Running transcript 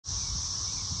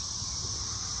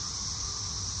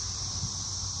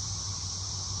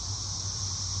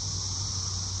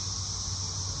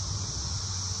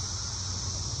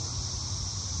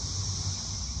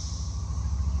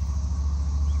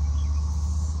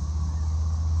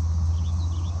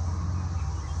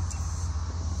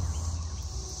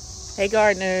Hey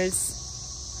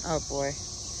gardeners. Oh boy.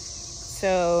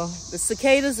 So the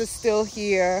cicadas are still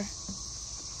here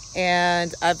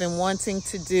and I've been wanting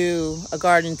to do a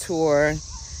garden tour.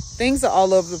 Things are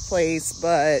all over the place,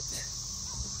 but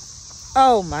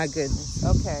oh my goodness.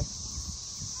 Okay.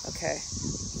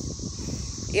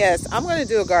 Yes, I'm going to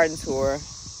do a garden tour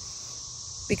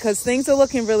because things are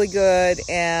looking really good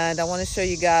and I want to show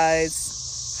you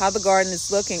guys how the garden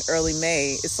is looking early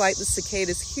May. It's like the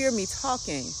cicadas hear me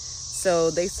talking,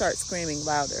 so they start screaming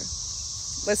louder.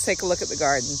 Let's take a look at the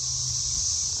garden.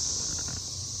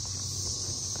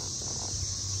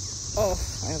 Oh,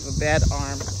 I have a bad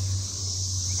arm.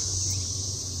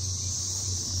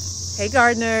 Hey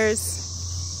gardeners.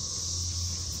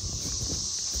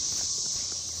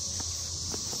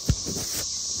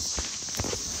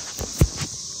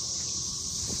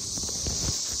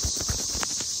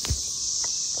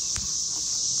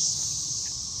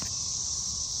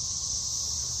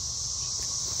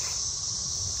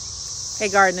 Hey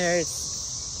gardeners.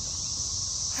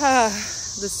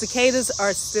 The cicadas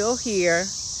are still here,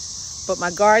 but my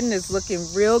garden is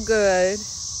looking real good.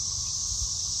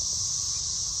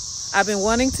 I've been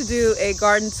wanting to do a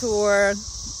garden tour.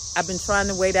 I've been trying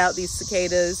to wait out these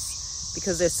cicadas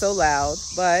because they're so loud,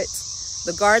 but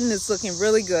the garden is looking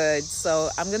really good. So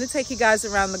I'm going to take you guys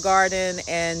around the garden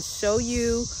and show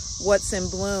you what's in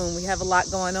bloom. We have a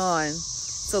lot going on.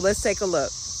 So let's take a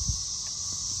look.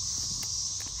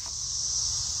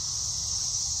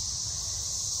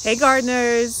 Hey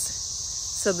gardeners.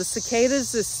 So the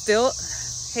cicadas are still,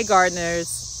 hey gardeners.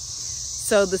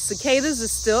 So the cicadas are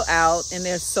still out and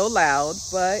they're so loud,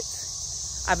 but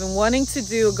I've been wanting to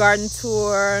do a garden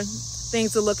tour.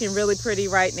 Things are looking really pretty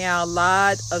right now. A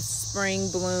lot of spring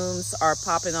blooms are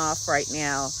popping off right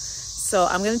now. So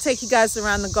I'm going to take you guys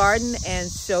around the garden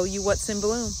and show you what's in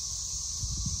bloom.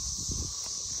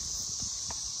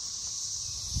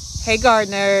 Hey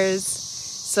gardeners.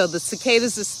 So the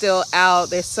cicadas are still out.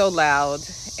 They're so loud.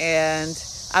 And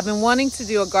I've been wanting to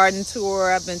do a garden tour.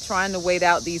 I've been trying to wait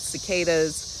out these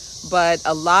cicadas, but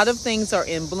a lot of things are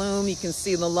in bloom. You can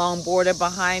see the long border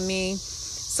behind me.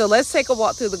 So let's take a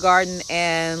walk through the garden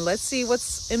and let's see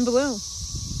what's in bloom.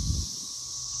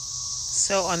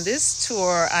 So on this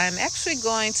tour, I'm actually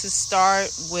going to start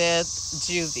with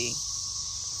Juvie.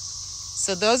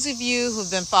 So those of you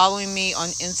who've been following me on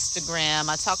Instagram,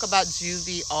 I talk about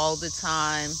Juvie all the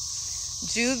time.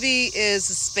 Juvie is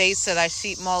a space that I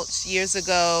sheet mulched years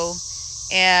ago,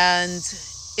 and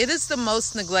it is the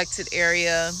most neglected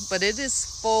area, but it is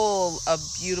full of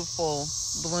beautiful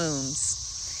blooms.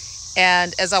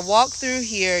 And as I walk through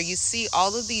here, you see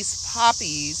all of these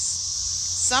poppies.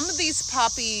 Some of these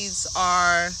poppies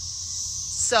are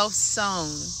self-sown.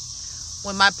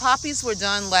 When my poppies were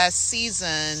done last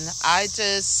season, I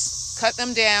just cut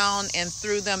them down and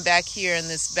threw them back here in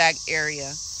this back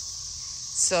area.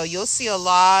 So you'll see a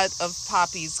lot of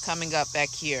poppies coming up back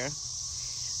here.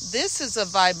 This is a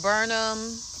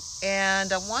viburnum,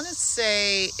 and I want to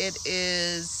say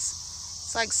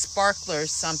it's like sparkler or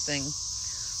something.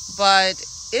 But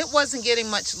it wasn't getting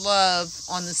much love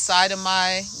on the side of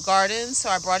my garden,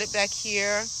 so I brought it back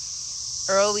here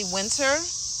early winter.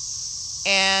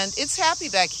 And it's happy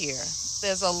back here.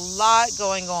 There's a lot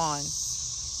going on.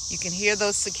 You can hear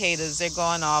those cicadas. They're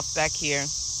going off back here.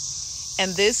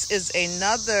 And this is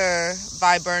another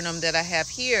viburnum that I have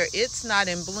here. It's not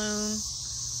in bloom,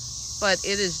 but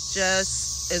it is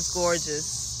just as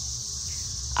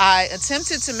gorgeous. I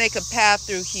attempted to make a path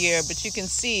through here, but you can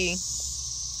see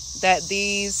that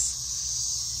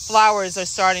these flowers are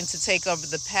starting to take over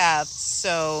the path.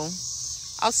 So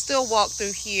I'll still walk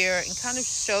through here and kind of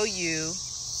show you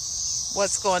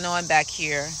what's going on back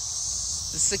here.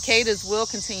 The cicadas will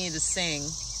continue to sing.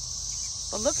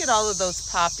 But look at all of those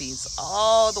poppies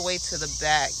all the way to the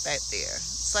back there.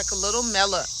 It's like a little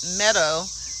meadow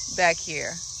back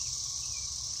here.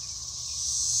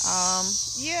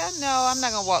 Yeah, no, I'm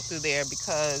not going to walk through there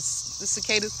because the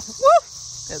cicadas, woo,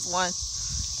 there's one.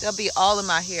 They'll be all in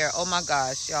my hair. Oh my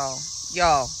gosh, y'all.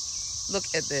 Y'all, look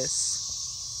at this.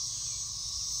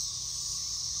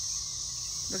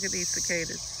 Look at these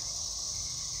cicadas.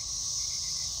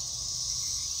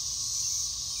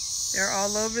 They're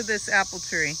all over this apple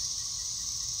tree.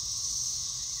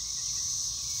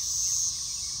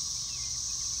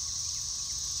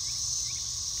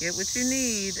 Get what you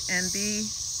need and be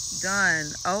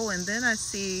done. Oh, and then I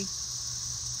see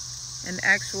an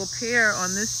actual pear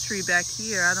on this tree back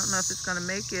here. I don't know if it's going to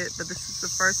make it, but this is the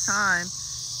first time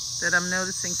that I'm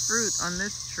noticing fruit on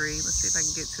this tree. Let's see if I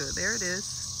can get to it. There it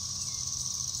is.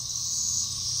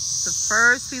 It's the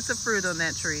first piece of fruit on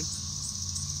that tree.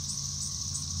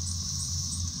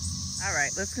 All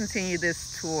right, let's continue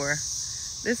this tour.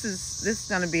 This is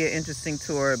going to be an interesting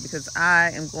tour because I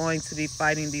am going to be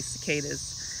fighting these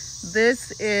cicadas.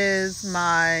 This is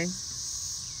my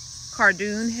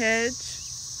cardoon hedge,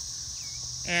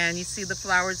 and you see the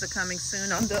flowers are coming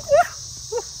soon on the,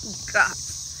 oh God,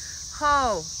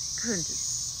 oh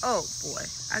goodness, oh boy,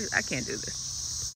 I can't do this.